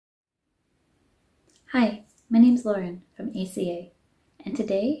Hi, my name's Lauren from ACA, and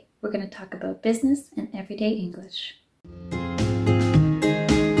today we're going to talk about business and everyday English.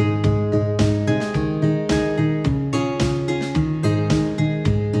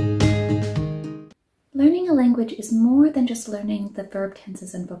 Learning a language is more than just learning the verb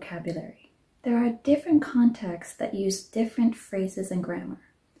tenses and vocabulary. There are different contexts that use different phrases and grammar.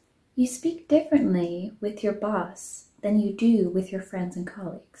 You speak differently with your boss than you do with your friends and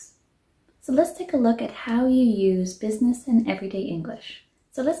colleagues. So let's take a look at how you use business and everyday English.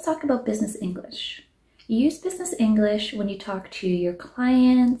 So let's talk about business English. You use business English when you talk to your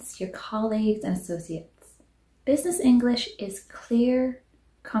clients, your colleagues, and associates. Business English is clear,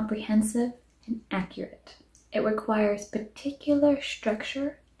 comprehensive, and accurate. It requires particular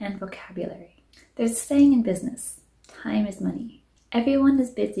structure and vocabulary. There's a saying in business, time is money. Everyone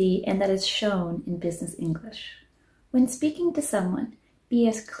is busy, and that is shown in business English. When speaking to someone, be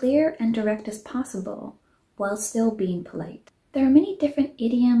as clear and direct as possible while still being polite. There are many different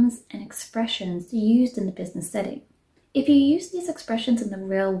idioms and expressions used in the business setting. If you use these expressions in the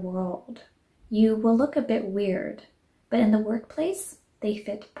real world, you will look a bit weird, but in the workplace, they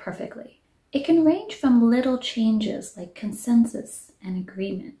fit perfectly. It can range from little changes like consensus and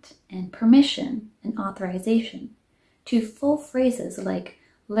agreement and permission and authorization to full phrases like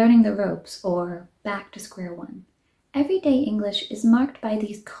learning the ropes or back to square one. Everyday English is marked by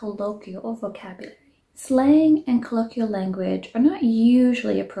these colloquial vocabulary. Slang and colloquial language are not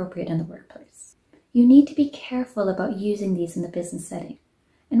usually appropriate in the workplace. You need to be careful about using these in the business setting.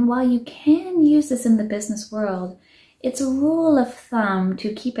 And while you can use this in the business world, it's a rule of thumb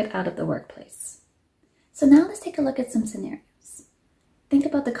to keep it out of the workplace. So now let's take a look at some scenarios. Think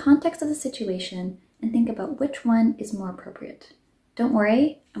about the context of the situation and think about which one is more appropriate. Don't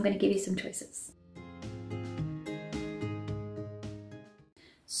worry, I'm going to give you some choices.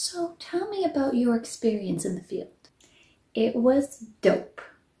 So tell me about your experience in the field. It was dope.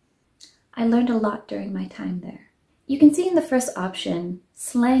 I learned a lot during my time there. You can see in the first option,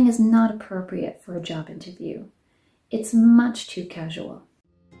 slang is not appropriate for a job interview. It's much too casual.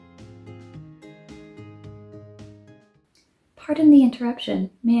 Pardon the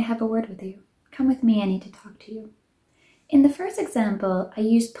interruption. May I have a word with you? Come with me, I need to talk to you. In the first example, I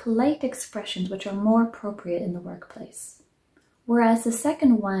used polite expressions which are more appropriate in the workplace, whereas the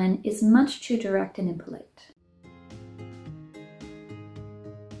second one is much too direct and impolite.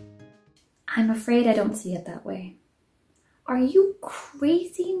 I'm afraid I don't see it that way. Are you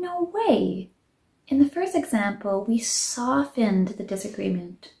crazy? No way! In the first example, we softened the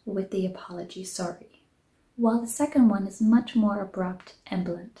disagreement with the apology, sorry, while the second one is much more abrupt and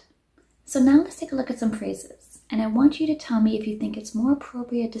blunt. So now let's take a look at some phrases, and I want you to tell me if you think it's more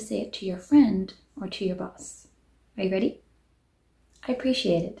appropriate to say it to your friend or to your boss. Are you ready? I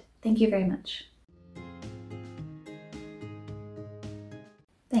appreciate it. Thank you very much.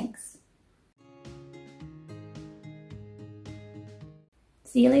 Thanks.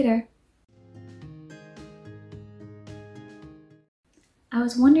 See you later. I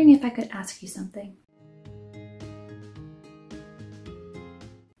was wondering if I could ask you something.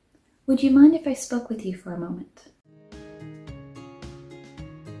 Would you mind if I spoke with you for a moment?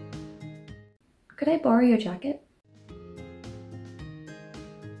 Could I borrow your jacket?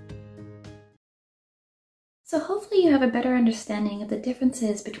 So hopefully you have a better understanding of the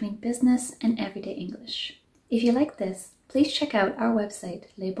differences between business and everyday English. If you like this, please check out our website,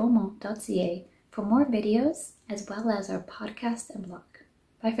 lesbonmonts.ca, for more videos as well as our podcast and blog.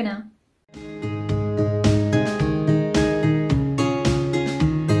 Bye for now.